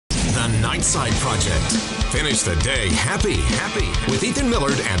The Nightside Project. Finish the day happy with Ethan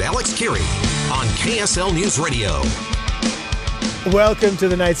Millard and Alex Keary on KSL News Radio. Welcome to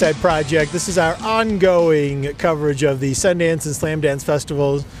the Nightside Project. This is our ongoing coverage of the Sundance and Slam Dance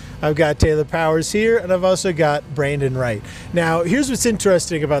festivals. I've got Taylor Powers here, and I've also got Brandon Wright. Now, here's what's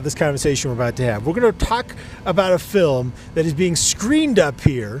interesting about this conversation we're about to have. We're going to talk about a film that is being screened up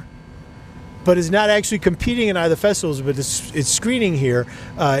here, but is not actually competing in either festivals, but it's screening here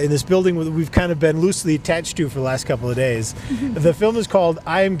in this building that we've kind of been loosely attached to for the last couple of days. The film is called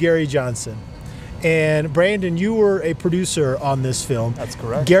I Am Gary Johnson. And Brandon, you were a producer on this film. That's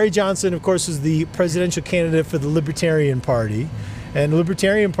correct. Gary Johnson, of course, is the presidential candidate for the Libertarian Party. And the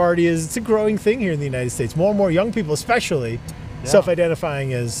Libertarian Party it's a growing thing here in the United States. More and more young people, especially,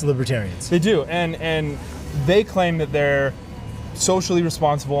 self-identifying as libertarians. They do, and they claim that they're socially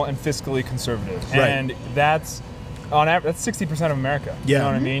responsible and fiscally conservative. Right. And that's on average, that's 60% of America. Yeah. You know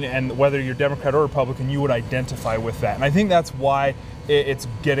what I mean? And whether you're Democrat or Republican, you would identify with that. And I think that's why it's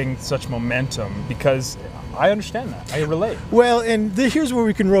getting such momentum, because I understand that. I relate. Well, and here's where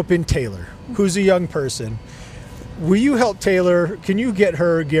we can rope in Taylor, who's a young person. Will you help Taylor? Can you get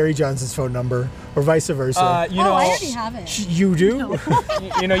her Gary Johnson's phone number, or vice versa? I already have it. You do?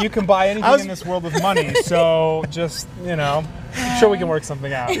 No. You can buy anything in this world with money, so just, I'm sure we can work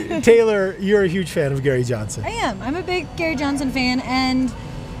something out. Taylor, you're a huge fan of Gary Johnson. I am. I'm a big Gary Johnson fan, and,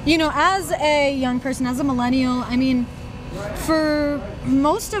 as a young person, as a millennial, for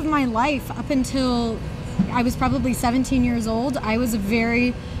most of my life, up until I was probably 17 years old, I was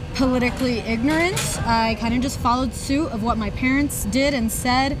very politically ignorant. I kind of just followed suit of what my parents did and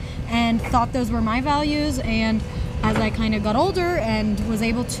said and thought those were my values. And as I kind of got older and was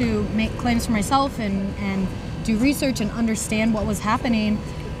able to make claims for myself and do research and understand what was happening,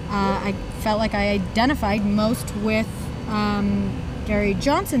 I felt like I identified most with Gary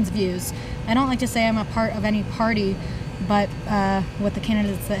Johnson's views. I don't like to say I'm a part of any party, but with the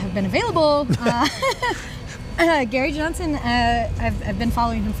candidates that have been available, Gary Johnson, I've been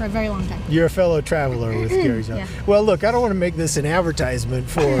following him for a very long time. You're a fellow traveler with Gary Johnson. Yeah. Well, look, I don't want to make this an advertisement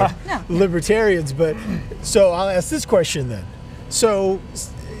for libertarians, but so I'll ask this question then. So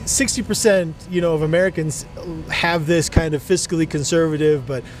 60%, of Americans have this kind of fiscally conservative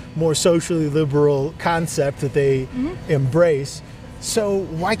but more socially liberal concept that they embrace. So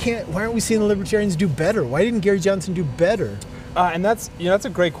why aren't we seeing the libertarians do better? Why didn't Gary Johnson do better? And that's a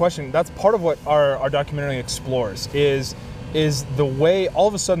great question. That's part of what our documentary explores is the way all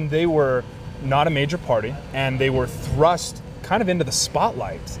of a sudden they were not a major party and they were thrust kind of into the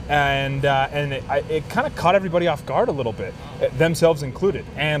spotlight, and it kind of caught everybody off guard a little bit, themselves included.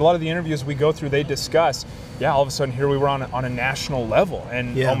 And a lot of the interviews we go through, they discuss, all of a sudden here we were on a national level,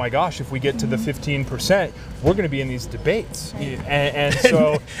 and oh my gosh, if we get to the 15%, we're going to be in these debates, and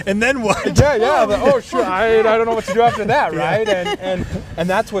so and then what? Oh sure, I don't know what to do after that, right? And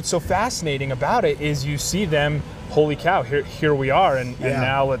that's what's so fascinating about it is you see them, holy cow, here we are, and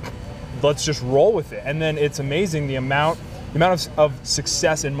now let's just roll with it. And then it's amazing the amount of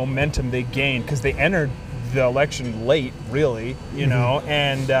success and momentum they gained, because they entered the election late, really,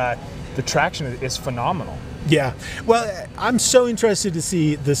 and the traction is phenomenal. Yeah. Well, I'm so interested to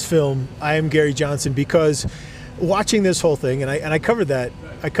see this film, I Am Gary Johnson, because watching this whole thing, and I covered that.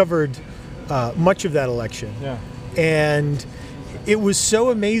 I covered much of that election. Yeah. And it was so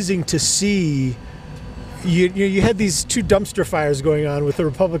amazing to see. You had these two dumpster fires going on with the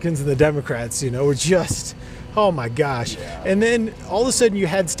Republicans and the Democrats. Were just, oh my gosh. Yeah. And then all of a sudden you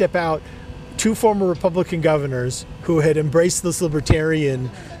had step out two former Republican governors who had embraced this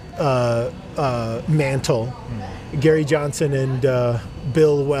libertarian mantle, Gary Johnson and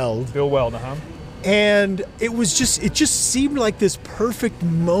Bill Weld. Bill Weld, And it just seemed like this perfect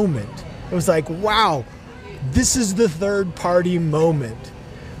moment. It was like, wow, this is the third party moment.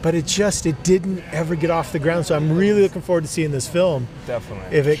 But it didn't ever get off the ground. So I'm really looking forward to seeing this film.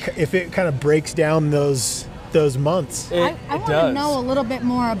 Definitely. If it kind of breaks down those months. I want to know a little bit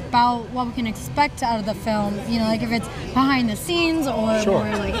more about what we can expect out of the film. Like if it's behind the scenes or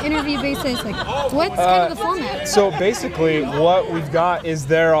like interview basis. Like what's kind of the format? So basically, what we've got is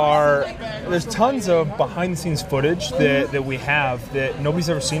there's tons of behind the scenes footage that we have that nobody's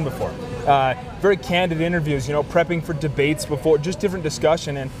ever seen before. Very candid interviews, prepping for debates before, just different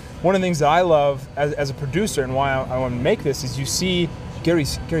discussion. And one of the things that I love as a producer and why I want to make this is you see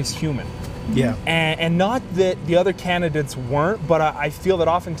Gary's human. Yeah. And not that the other candidates weren't, but I feel that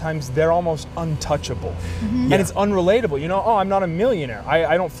oftentimes they're almost untouchable. And it's unrelatable. I'm not a millionaire.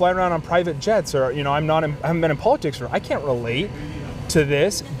 I don't fly around on private jets, or, I haven't been in politics, or I can't relate to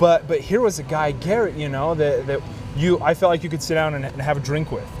this. But here was a guy, Garrett, that I felt like you could sit down and have a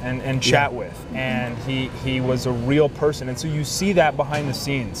drink with and chat with, and he was a real person, and so you see that behind the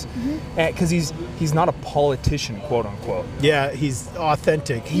scenes, because he's not a politician, quote unquote. Yeah, he's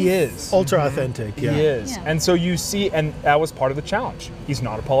authentic. He is ultra authentic. Yeah. He is, and so you see, and that was part of the challenge. He's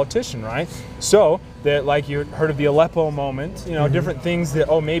not a politician, right? So that, like you heard of the Aleppo moment, you know, different things that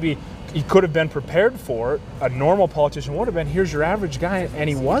maybe he could have been prepared for. A normal politician would have been, here's your average guy, and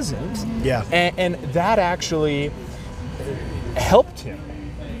he wasn't. Yeah. And that actually helped him,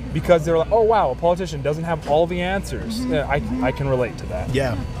 because they're like, oh wow, a politician doesn't have all the answers. I can relate to that.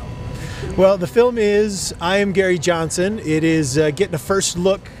 Yeah. Well, the film is I Am Gary Johnson. It is getting a first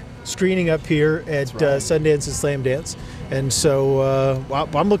look screening up here at Sundance and Slam Dance. And so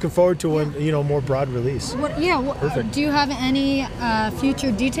I'm looking forward to one, more broad release. Perfect. Do you have any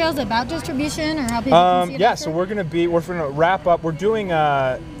future details about distribution or how people can see it? Yeah, so we're gonna wrap up. We're doing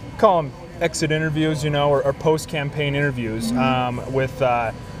call them exit interviews, or post-campaign interviews with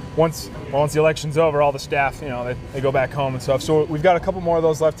once the election's over, all the staff, they go back home and stuff. So we've got a couple more of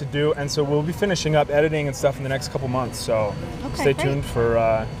those left to do, and so we'll be finishing up editing and stuff in the next couple months. So stay tuned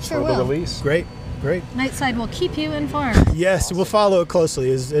for the release. Great. Nightside will keep you informed. Yes, awesome. We'll follow it closely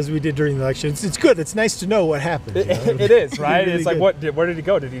as we did during the election. It's good. It's nice to know what happened. It is, right? Really it's like, where did he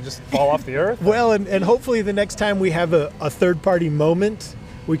go? Did he just fall off the earth? Well, and hopefully the next time we have a third-party moment,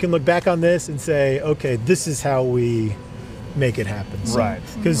 we can look back on this and say, okay, this is how we make it happen. So, right.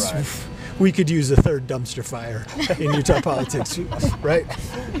 Because we could use a third dumpster fire in Utah politics, right?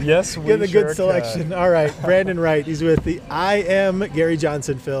 Yes, we Get a sure good selection. can. All right, Brandon Wright. He's with the I Am Gary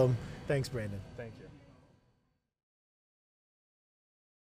Johnson film. Thanks, Brandon.